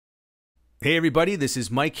Hey everybody, this is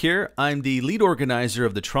Mike here. I'm the lead organizer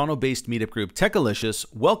of the Toronto-based meetup group Techalicious,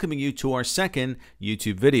 welcoming you to our second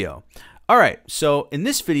YouTube video. Alright, so in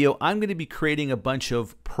this video, I'm going to be creating a bunch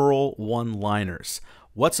of Perl one-liners.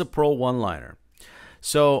 What's a Perl one-liner?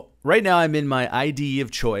 So right now I'm in my IDE of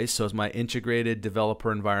choice, so it's my integrated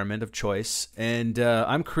developer environment of choice, and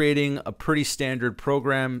I'm creating a pretty standard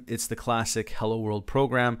program. It's the classic Hello World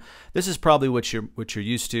program. This is probably what you're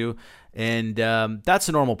used to, and that's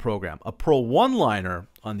a normal program. A Perl one-liner,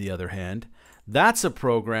 on the other hand, that's a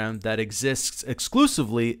program that exists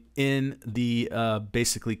exclusively in the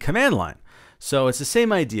basically command line. So it's the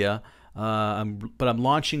same idea, but I'm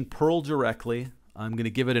launching Perl directly. I'm going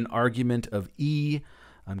to give it an argument of E.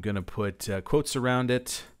 I'm going to put quotes around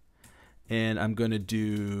it, and I'm going to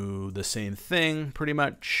do the same thing pretty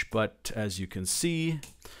much, but as you can see,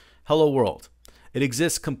 hello world. It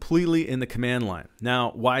exists completely in the command line.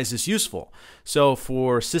 Now, why is this useful? So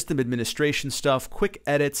for system administration stuff, quick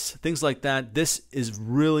edits, things like that, this is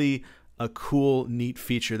really a cool, neat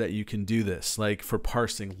feature that you can do this, like for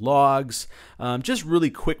parsing logs, just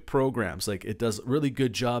really quick programs. Like it does a really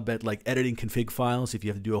good job at like editing config files if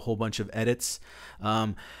you have to do a whole bunch of edits.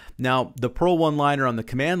 Now, the Perl one-liner on the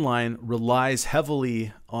command line relies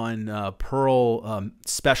heavily on Perl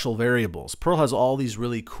special variables. Perl has all these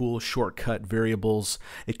really cool shortcut variables.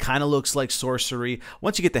 It kind of looks like sorcery.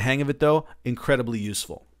 Once you get the hang of it though, incredibly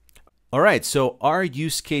useful. All right, so our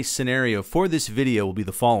use case scenario for this video will be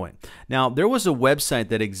the following. Now, there was a website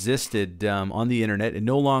that existed on the internet, it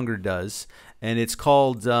no longer does, and it's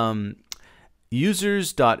called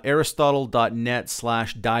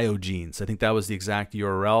users.aristotle.net/diogenes. I think that was the exact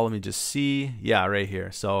URL. Let me just see. Yeah, right here.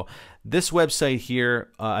 So this website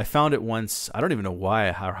here, I found it once. I don't even know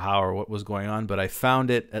why, how or what was going on, but I found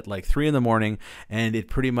it at like 3 in the morning, and it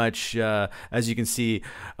pretty much, as you can see,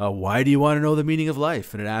 why do you want to know the meaning of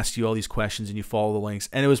life? And it asks you all these questions, and you follow the links,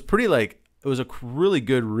 and it was pretty like, it was a really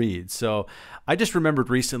good read. So I just remembered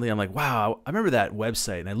recently, I'm like, wow, I remember that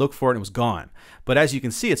website, and I looked for it and it was gone. But as you can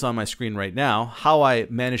see, it's on my screen right now. How I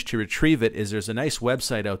managed to retrieve it is there's a nice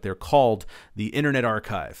website out there called the Internet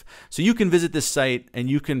Archive. So you can visit this site and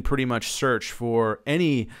you can pretty much search for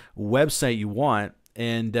any website you want,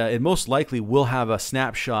 and it most likely will have a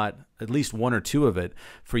snapshot, at least one or two of it,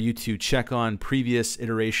 for you to check on previous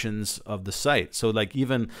iterations of the site. So like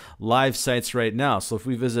even live sites right now. So if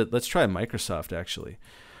we visit, let's try Microsoft actually.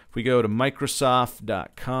 If we go to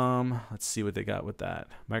Microsoft.com, let's see what they got with that.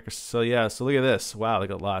 So yeah, so look at this. Wow, they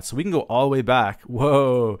got lots. So we can go all the way back,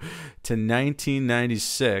 whoa, to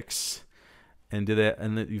 1996. And do that,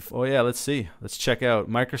 and oh yeah, let's see. Let's check out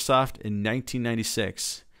Microsoft in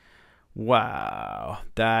 1996. Wow,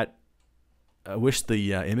 that, I wish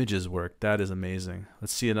the images worked. That is amazing.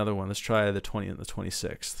 Let's see another one. Let's try the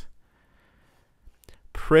 26th.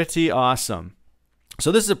 Pretty awesome.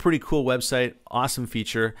 So this is a pretty cool website, awesome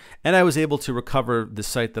feature, and I was able to recover the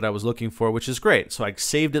site that I was looking for, which is great. So I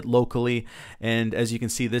saved it locally, and as you can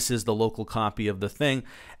see, this is the local copy of the thing.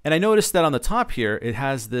 And I noticed that on the top here, it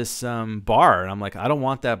has this bar, and I'm like, I don't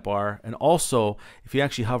want that bar. And also, if you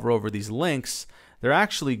actually hover over these links, they're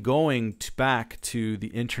actually going back to the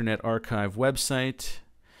Internet Archive website,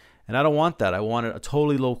 and I don't want that. I want a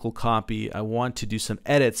totally local copy. I want to do some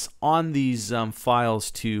edits on these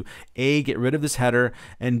files to A, get rid of this header,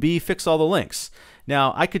 and B, fix all the links.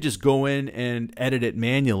 Now, I could just go in and edit it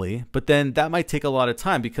manually, but then that might take a lot of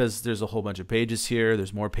time because there's a whole bunch of pages here,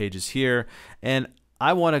 there's more pages here, and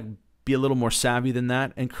I want to be a little more savvy than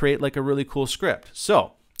that and create like a really cool script.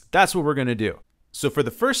 So that's what we're going to do. So for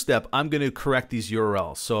the first step, I'm going to correct these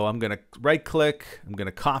URLs. So I'm going to right click, I'm going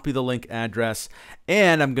to copy the link address,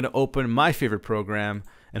 and I'm going to open my favorite program,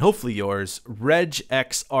 and hopefully yours,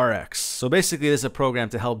 Regex RX. So basically this is a program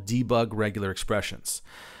to help debug regular expressions.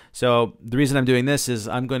 So the reason I'm doing this is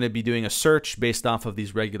I'm going to be doing a search based off of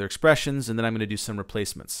these regular expressions, and then I'm going to do some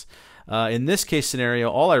replacements. In this case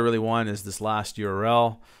scenario, all I really want is this last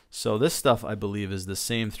URL. So this stuff I believe is the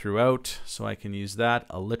same throughout, so I can use that,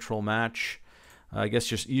 a literal match. I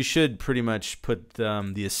guess you should pretty much put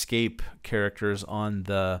the escape characters on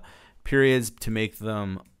the periods to make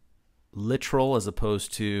them literal, as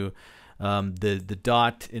opposed to the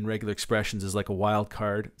dot in regular expressions is like a wild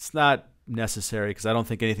card. It's not necessary because I don't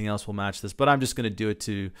think anything else will match this, but I'm just going to do it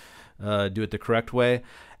the correct way.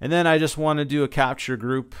 And then I just want to do a capture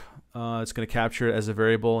group. It's going to capture it as a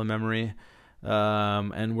variable in memory.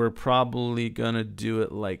 And we're probably gonna do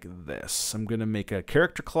it like this. I'm gonna make a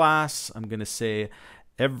character class. I'm gonna say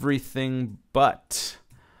everything but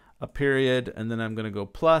a period, and then I'm gonna go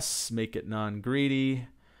plus, make it non-greedy,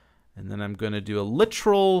 and then I'm gonna do a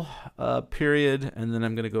literal period, and then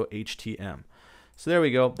I'm gonna go HTM. So there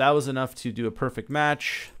we go. That was enough to do a perfect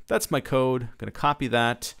match. That's my code. I'm going to copy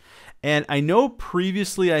that. And I know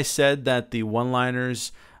previously I said that the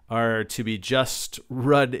one-liners are to be just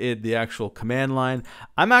run in the actual command line.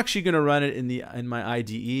 I'm actually going to run it in my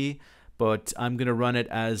IDE, but I'm going to run it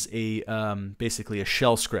as a basically a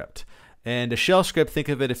shell script. And a shell script, think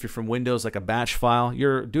of it if you're from Windows like a batch file.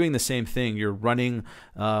 You're doing the same thing. You're running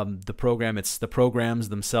the program. It's the programs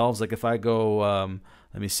themselves. Like if I go,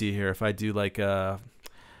 let me see here. If I do like I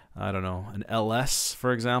don't know, an ls,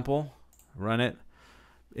 for example, run it.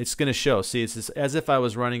 It's going to show. See, it's as if I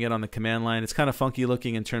was running it on the command line. It's kind of funky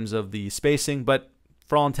looking in terms of the spacing, but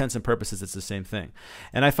for all intents and purposes, it's the same thing.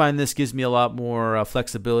 And I find this gives me a lot more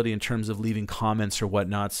flexibility in terms of leaving comments or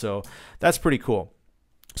whatnot. So that's pretty cool.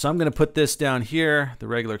 So I'm going to put this down here, the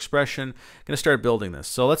regular expression. I'm going to start building this.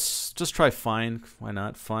 So let's just try find. Why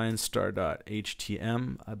not? Find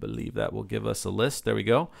star.htm. I believe that will give us a list. There we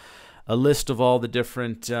go. A list of all the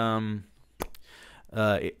different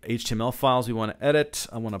HTML files we want to edit.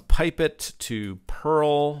 I want to pipe it to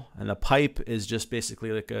Perl, and the pipe is just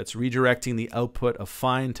basically like it's redirecting the output of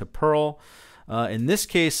find to Perl. In this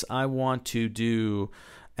case, I want to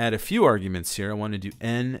add a few arguments here. I want to do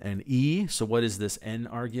n and e. So what is this n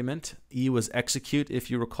argument? E was execute, if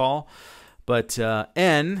you recall. But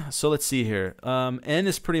n, so let's see here. N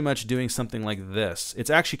is pretty much doing something like this. It's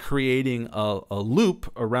actually creating a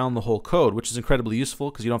loop around the whole code, which is incredibly useful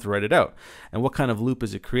because you don't have to write it out. And what kind of loop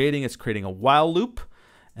is it creating? It's creating a while loop.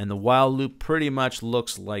 And the while loop pretty much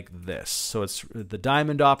looks like this. So it's the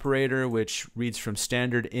diamond operator, which reads from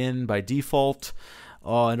standard in by default.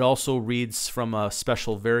 It also reads from a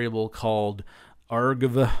special variable called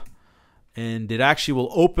argv, and it actually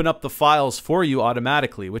will open up the files for you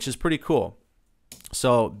automatically, which is pretty cool.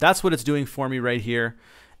 So that's what it's doing for me right here.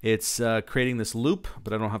 It's creating this loop,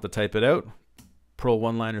 but I don't have to type it out. Perl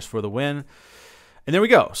one-liners for the win. And there we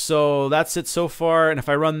go. So that's it so far. And if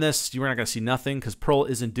I run this, you're not going to see nothing because Perl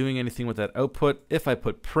isn't doing anything with that output. If I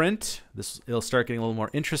put print, it'll start getting a little more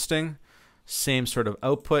interesting. Same sort of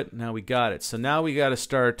output. Now we got it. So now we got to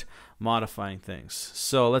start modifying things.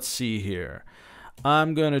 So let's see here.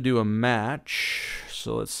 I'm going to do a match.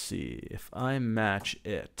 So let's see if I match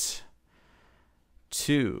it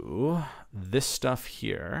to this stuff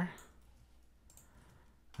here.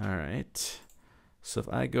 All right. So if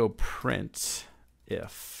I go print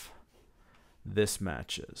if this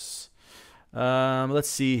matches. Let's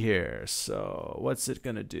see here. So what's it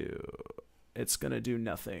going to do? It's going to do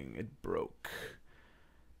nothing. It broke.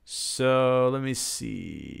 So let me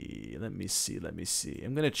see. I'm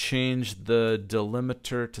going to change the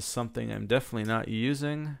delimiter to something I'm definitely not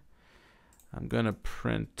using. I'm going to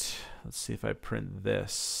print. Let's see if I print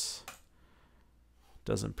this.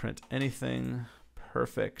 Doesn't print anything.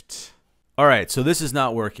 Perfect. All right, so this is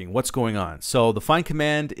not working. What's going on? So the find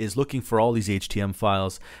command is looking for all these HTML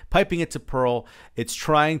files, piping it to Perl. It's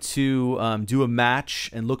trying to do a match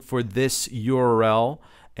and look for this URL,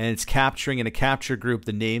 and it's capturing in a capture group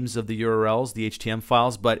the names of the URLs, the HTML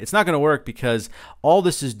files, but it's not going to work because all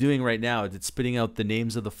this is doing right now is it's spitting out the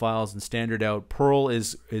names of the files and standard out. Perl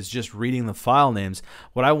is just reading the file names.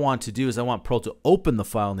 What I want to do is I want Perl to open the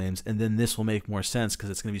file names, and then this will make more sense because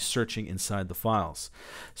it's going to be searching inside the files.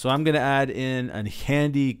 So I'm going to add in a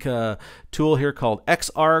handy tool here called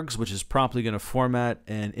xargs, which is promptly going to format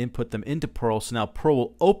and input them into Perl. So now Perl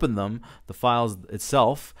will open them, the files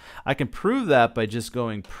itself. I can prove that by just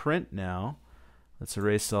going print now. Let's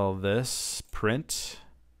erase all this. Print.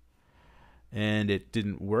 And it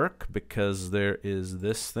didn't work because there is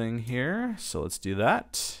this thing here. So let's do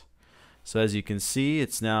that. So as you can see,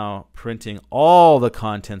 it's now printing all the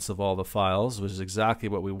contents of all the files, which is exactly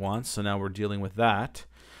what we want. So now we're dealing with that.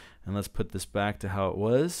 And let's put this back to how it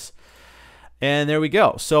was. And there we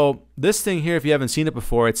go. So this thing here, if you haven't seen it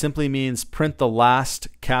before, it simply means print the last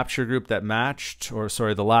capture group that matched, or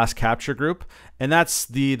sorry, the last capture group. And that's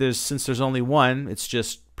since there's only one, it's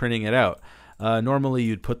just printing it out. Normally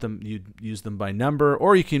you'd use them by number,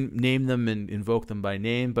 or you can name them and invoke them by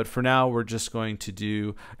name. But for now, we're just going to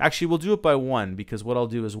do, actually we'll do it by one, because what I'll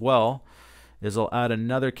do as well is I'll add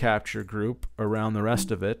another capture group around the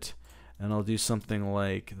rest of it. And I'll do something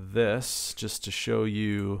like this just to show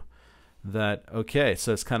you that, okay,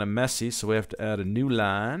 so it's kind of messy, so we have to add a new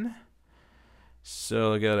line.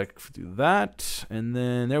 So I gotta do that, and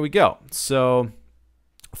then there we go. So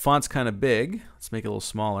font's kind of big. Let's make it a little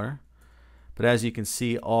smaller. But as you can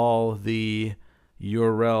see, all the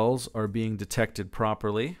URLs are being detected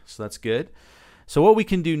properly, so that's good. So what we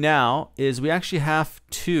can do now is we actually have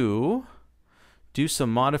to do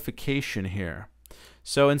some modification here.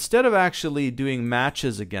 So instead of actually doing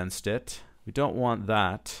matches against it, we don't want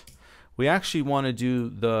that. we actually want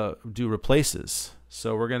to do replaces.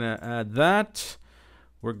 So we're going to add that.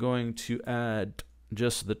 We're going to add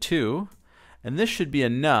just the 2, and this should be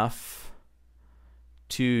enough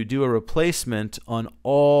to do a replacement on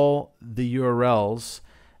all the URLs.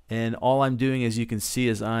 And all I'm doing, as you can see,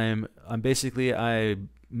 is I'm basically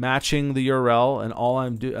matching the URL, and all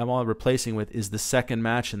I'm replacing with is the second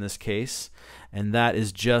match in this case, and that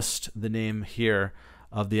is just the name here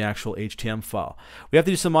of the actual HTML file. We have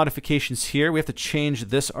to do some modifications here. We have to change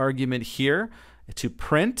this argument here to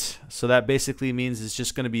print. So that basically means it's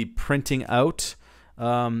just going to be printing out.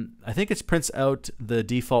 I think it prints out the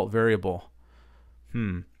default variable.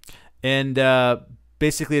 And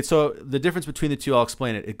basically, so the difference between the two, I'll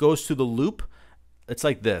explain it. It goes through the loop. It's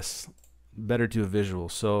like this. Better do a visual.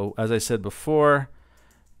 So as I said before,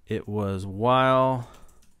 it was while,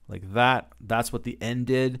 like that. That's what the end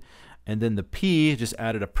did. And then the P just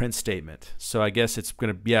added a print statement. So I guess it's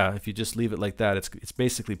going to, yeah, if you just leave it like that, it's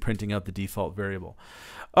basically printing out the default variable.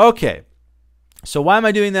 Okay. So why am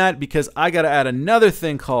I doing that? Because I got to add another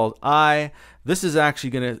thing called I. This is actually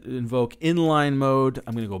going to invoke inline mode.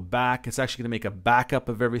 I'm going to go back. It's actually going to make a backup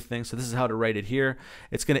of everything. So this is how to write it here.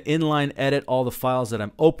 It's going to inline edit all the files that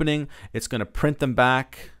I'm opening. It's going to print them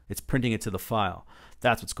back. It's printing it to the file.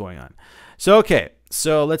 That's what's going on. So, okay.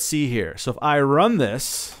 So let's see here. So if I run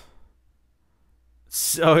this,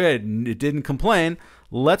 so it didn't complain.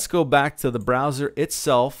 Let's go back to the browser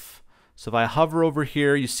itself. So if I hover over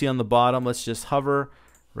here, you see on the bottom, let's just hover,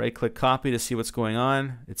 right-click copy to see what's going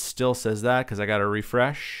on. It still says that because I got to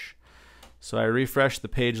refresh. So I refresh the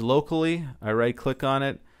page locally. I right-click on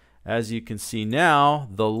it. As you can see now,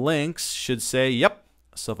 the links should say, yep.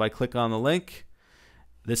 So if I click on the link,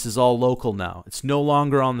 this is all local now. It's no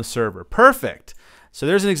longer on the server. Perfect. So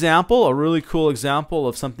there's an example, a really cool example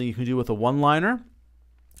of something you can do with a one-liner.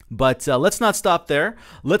 But let's not stop there.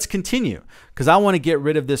 Let's continue because I want to get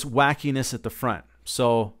rid of this wackiness at the front.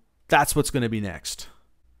 So that's what's going to be next.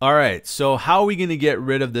 All right, so how are we going to get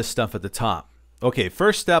rid of this stuff at the top? Okay,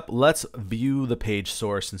 first step, let's view the page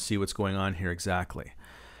source and see what's going on here exactly.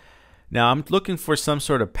 Now I'm looking for some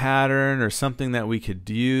sort of pattern or something that we could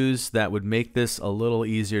use that would make this a little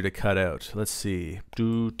easier to cut out. Let's see,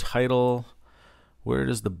 do title, where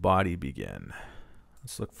does the body begin?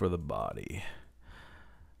 Let's look for the body.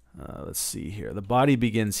 Let's see here. The body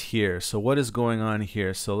begins here. So what is going on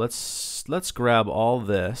here? So let's grab all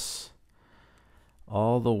this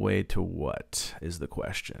all the way to what is the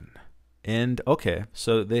question. And okay,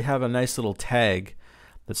 so they have a nice little tag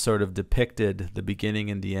that sort of depicted the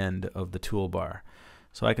beginning and the end of the toolbar.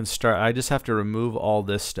 So I can start, I just have to remove all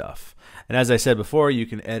this stuff. And as I said before, you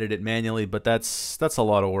can edit it manually, but that's a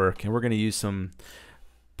lot of work. And we're going to use some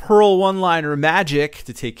Perl one-liner magic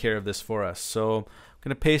to take care of this for us. So I'm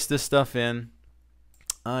going to paste this stuff in.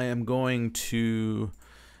 I am going to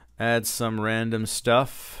add some random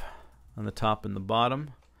stuff on the top and the bottom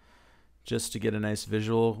just to get a nice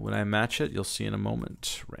visual when I match it. You'll see in a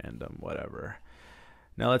moment. Random, whatever.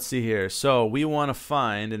 Now let's see here. So we want to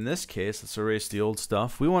find, in this case, let's erase the old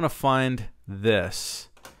stuff. We want to find this.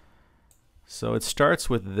 So it starts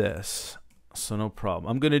with this. So no problem.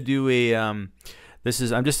 I'm going to do a, I'm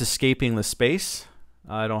just escaping the space.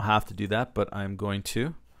 I don't have to do that, but I'm going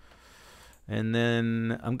to. And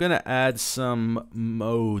then I'm going to add some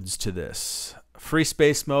modes to this. Free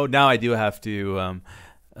space mode. Now I do have to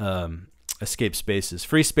escape spaces.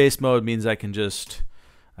 Free space mode means I can just,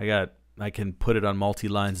 I can put it on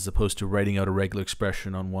multi-lines as opposed to writing out a regular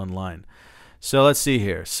expression on one line. So let's see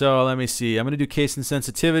here. So let me see. I'm going to do case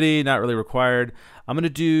insensitivity, not really required. I'm going to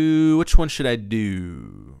do, which one should I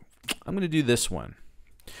do? I'm going to do this one.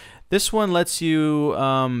 This one lets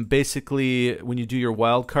you basically, when you do your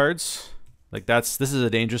wildcards, like this is a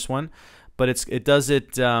dangerous one, but it does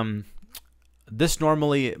it, this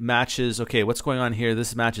normally matches, okay, what's going on here?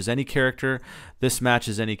 This matches any character. This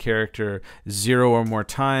matches any character 0 or more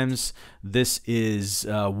times. This is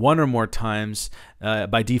 1 or more times.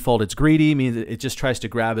 By default, it's greedy, means it just tries to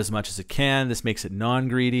grab as much as it can. This makes it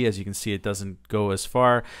non-greedy. As you can see, it doesn't go as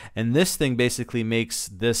far. And this thing basically makes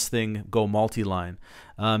this thing go multi-line.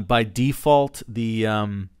 By default,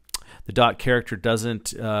 the dot character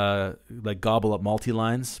doesn't like gobble up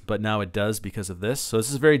multi-lines, but now it does because of this. So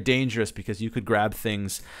this is very dangerous because you could grab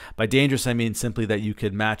things. By dangerous, I mean simply that you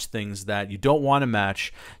could match things that you don't want to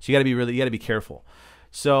match. So you got to be careful.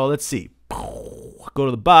 So let's see. Go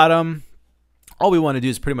to the bottom. All we want to do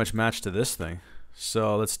is pretty much match to this thing.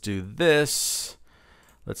 So let's do this.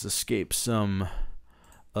 Let's escape some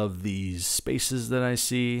of these spaces that I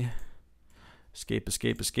see. Escape,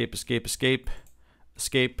 escape, escape, escape, escape,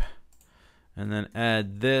 escape. And then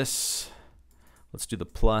add this. Let's do the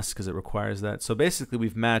plus because it requires that. So basically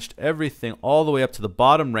we've matched everything all the way up to the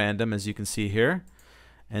bottom random, as you can see here.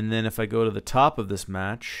 And then if I go to the top of this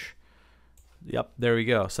match, yep, there we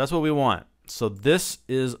go. So that's what we want. So this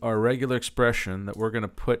is our regular expression that we're going to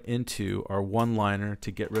put into our one-liner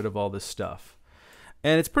to get rid of all this stuff.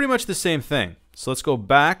 And it's pretty much the same thing. So let's go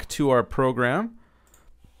back to our program,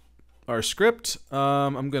 our script.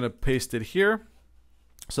 I'm going to paste it here.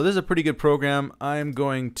 So this is a pretty good program. I'm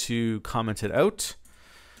going to comment it out.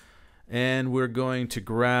 And we're going to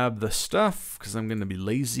grab the stuff because I'm going to be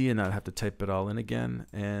lazy and not have to type it all in again.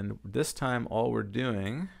 And this time all we're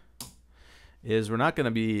doing is we're not going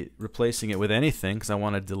to be replacing it with anything because I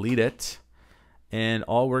want to delete it. And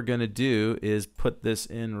all we're going to do is put this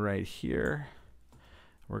in right here.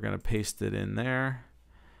 We're going to paste it in there.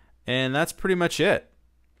 And that's pretty much it.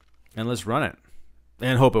 And let's run it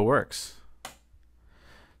and hope it works.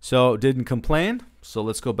 So it didn't complain. So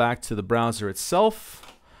let's go back to the browser itself.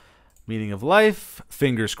 Meaning of life.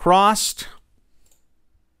 Fingers crossed.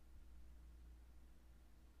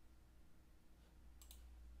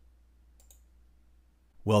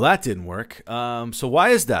 Well, that didn't work. So why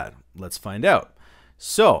is that? Let's find out.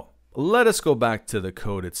 So let us go back to the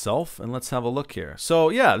code itself and let's have a look here. So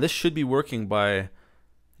yeah, this should be working by,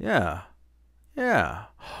 yeah.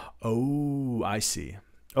 Oh, I see.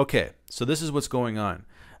 Okay, so this is what's going on.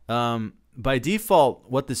 By default,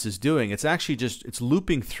 what this is doing, it's actually just, it's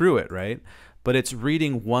looping through it, right? But it's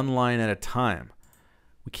reading one line at a time.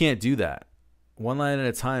 We can't do that. One line at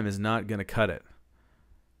a time is not going to cut it.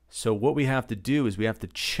 So what we have to do is we have to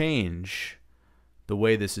change the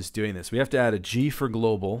way this is doing this. We have to add a G for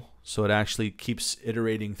global so it actually keeps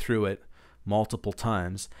iterating through it multiple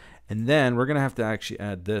times. And then we're going to have to actually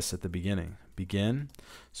add this at the beginning. Begin.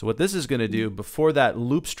 So what this is going to do before that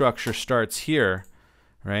loop structure starts here,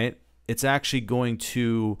 right? It's actually going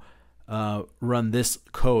to run this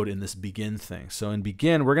code in this begin thing. So in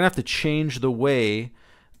begin, we're going to have to change the way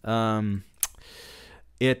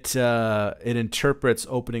it interprets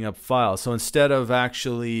opening up files. So instead of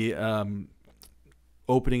actually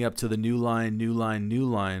opening up to the new line, new line, new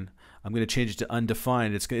line, I'm going to change it to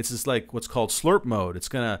undefined. It's just like what's called slurp mode. It's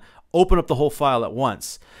going to open up the whole file at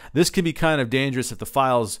once. This can be kind of dangerous if the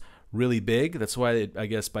file's really big. That's why I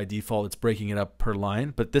guess by default it's breaking it up per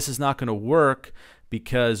line. But this is not going to work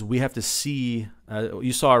because we have to see,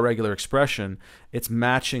 you saw a regular expression, it's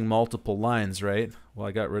matching multiple lines, right? Well,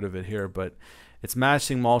 I got rid of it here, but it's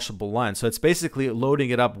matching multiple lines. So it's basically loading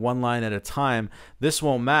it up one line at a time. This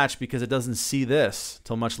won't match because it doesn't see this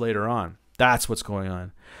till much later on. That's what's going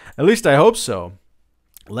on. At least I hope so.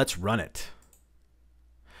 Let's run it.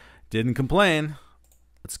 Didn't complain.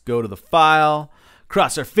 Let's go to the file.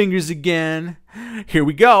 Cross our fingers again. Here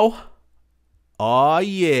we go. Oh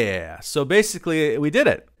yeah. So basically we did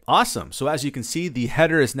it. Awesome. So as you can see, the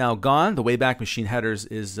header is now gone. The Wayback Machine headers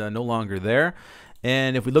is no longer there.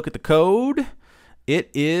 And if we look at the code, it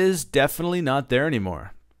is definitely not there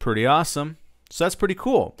anymore. Pretty awesome. So that's pretty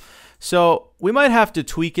cool. So we might have to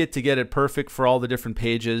tweak it to get it perfect for all the different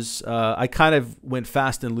pages. I kind of went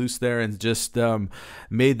fast and loose there and just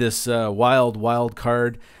made this wild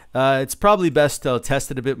card. It's probably best to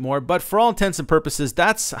test it a bit more, but for all intents and purposes,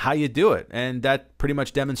 that's how you do it. And that pretty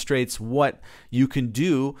much demonstrates what you can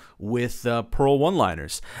do with Perl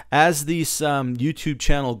one-liners. As this YouTube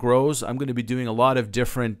channel grows, I'm going to be doing a lot of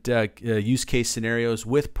different use case scenarios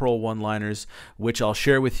with Perl one-liners, which I'll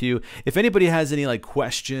share with you. If anybody has any like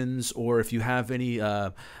questions, or if you have any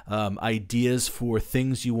ideas for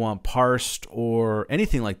things you want parsed or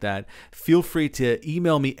anything like that, feel free to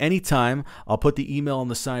email me anytime. I'll put the email on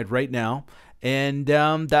the side right now, and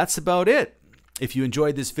that's about it. If you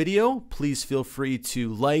enjoyed this video, please feel free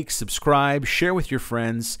to like, subscribe, share with your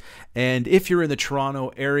friends, and if you're in the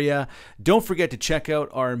Toronto area, don't forget to check out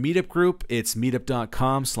our meetup group. It's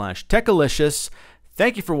meetup.com/Techalicious.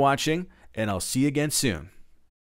 Thank you for watching, and I'll see you again soon.